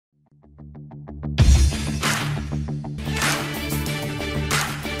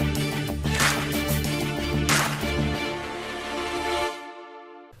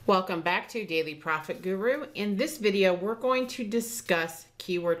Welcome back to Daily Profit Guru. In this video, we're going to discuss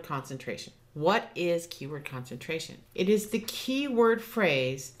keyword concentration. What is keyword concentration? It is the keyword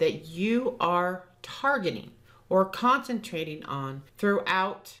phrase that you are targeting or concentrating on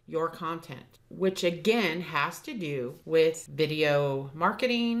throughout your content, which again has to do with video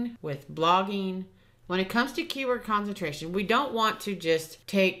marketing, with blogging. When it comes to keyword concentration, we don't want to just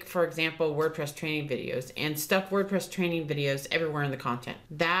take, for example, WordPress training videos and stuff WordPress training videos everywhere in the content.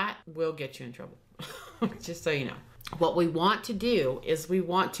 That will get you in trouble, just so you know. What we want to do is we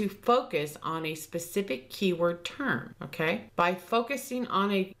want to focus on a specific keyword term, okay? By focusing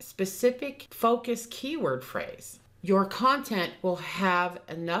on a specific focus keyword phrase, your content will have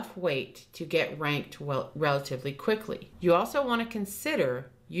enough weight to get ranked relatively quickly. You also want to consider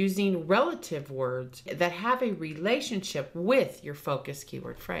using relative words that have a relationship with your focus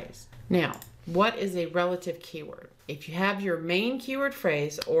keyword phrase. Now, what is a relative keyword? If you have your main keyword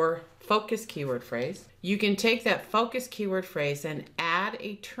phrase or focus keyword phrase, you can take that focus keyword phrase and add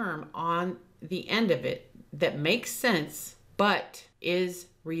a term on the end of it that makes sense but is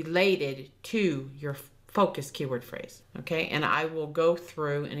related to your focus keyword phrase, okay? And I will go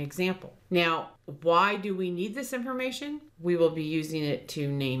through an example. Now, why do we need this information? We will be using it to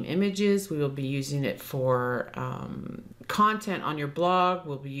name images. We will be using it for content on your blog.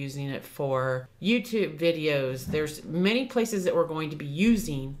 We'll be using it for YouTube videos. There's many places that we're going to be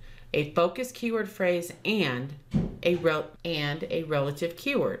using a focus keyword phrase and a relative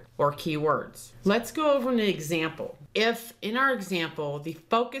keyword or keywords. Let's go over an example. If in our example, the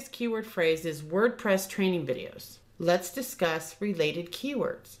focus keyword phrase is WordPress training videos, let's discuss related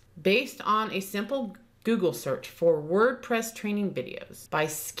keywords. Based on a simple Google search for WordPress training videos, by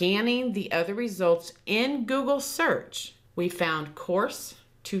scanning the other results in Google search, we found course,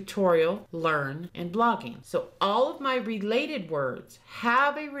 tutorial, learn, and blogging. So all of my related words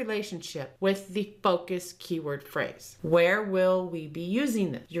have a relationship with the focus keyword phrase. Where will we be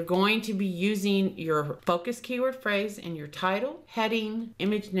using this? You're going to be using your focus keyword phrase in your title, heading,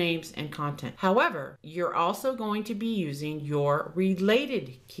 image names, and content. However, you're also going to be using your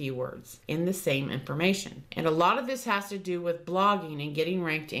related keywords in the same information. And a lot of this has to do with blogging and getting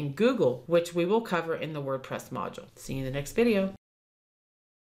ranked in Google, which we will cover in the WordPress module. See you in the next video.